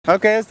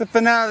Okay, it's the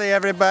finale,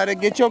 everybody.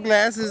 Get your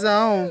glasses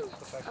on.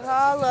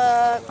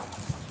 Holla.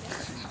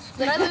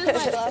 Did I lose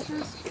my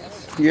glasses?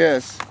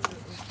 Yes.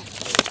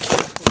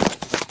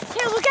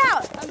 Here, look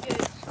out! I'm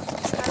good.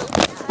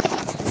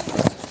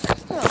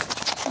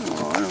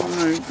 Oh, I don't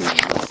know.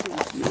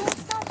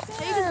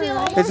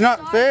 It's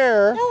not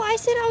fair. No, I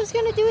said I was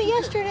going to do it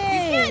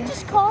yesterday. You can't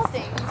just call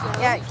things. So.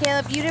 Yeah,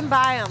 Caleb, you didn't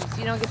buy them, so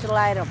you don't get to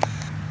light them.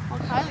 Well,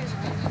 Tyler's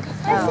right.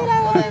 I said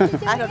I wanted to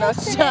do it I don't know what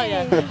to tell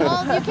you.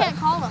 Well, you can't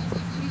call them.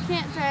 You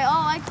can't say,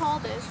 oh, I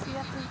called this. You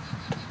have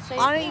to say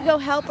Why don't you go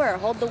help her?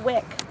 Hold the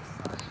wick.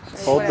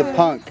 Hold the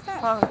punk.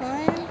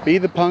 Be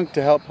the punk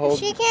to help hold.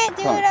 She can't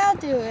do it, I'll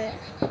do it.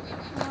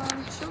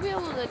 She'll be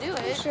able to do it.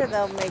 I'm sure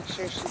they'll make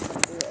sure she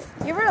can do it.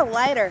 Give her a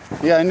lighter.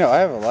 Yeah, I know. I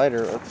have a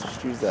lighter. Let's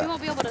just use that. You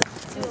won't be able to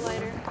do a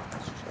lighter.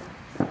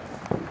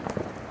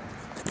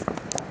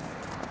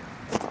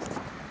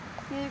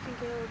 Neither can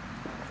Caleb.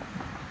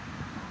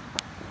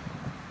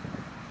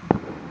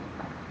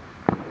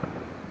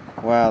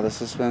 Wow, the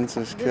suspense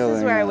is killing. This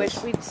is where I us.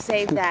 wish we'd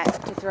save that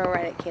to throw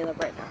right at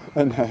Caleb right now.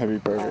 I know, that'd be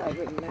perfect. That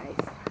would be nice.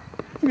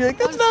 You'd be like,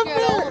 that's not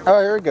fair.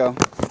 Oh, here we go.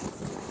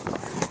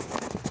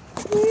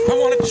 I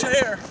want a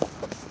chair.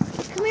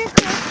 Come here,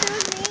 Chris.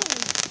 Stay with me.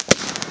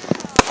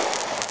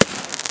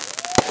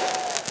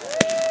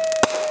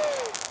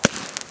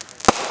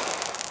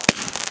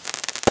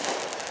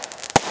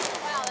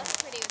 Wow, that's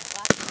pretty with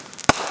glasses.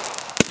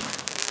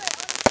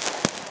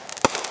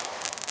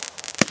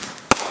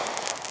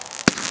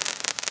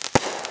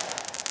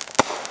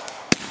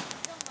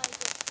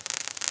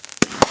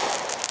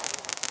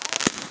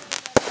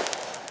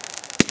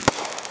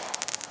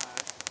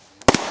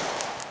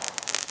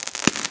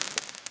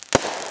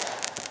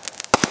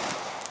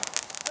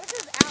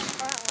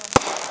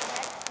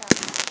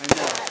 I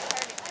know.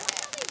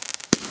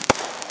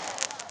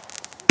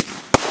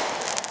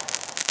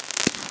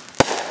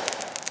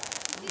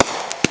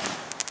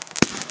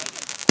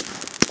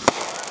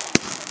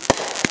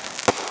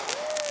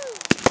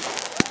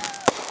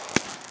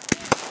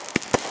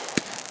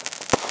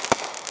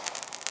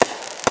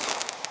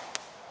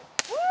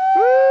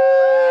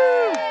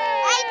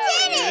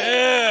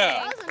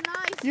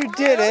 You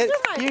did it!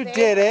 You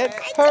did it!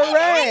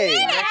 Hooray!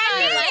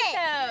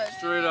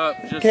 Straight up.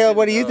 Caleb,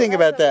 what do you think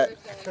about that?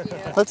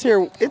 Let's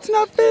hear. It's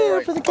not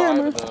fair for the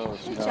camera.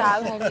 Good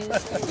job, homies.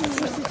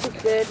 You're such a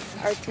good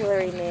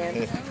artillery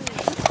man.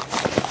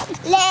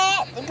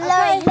 Let the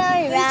glory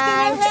rise.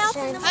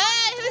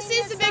 Hey, who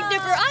sees the Big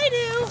Dipper? I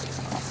do.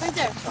 Right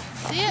there.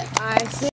 See it? I see.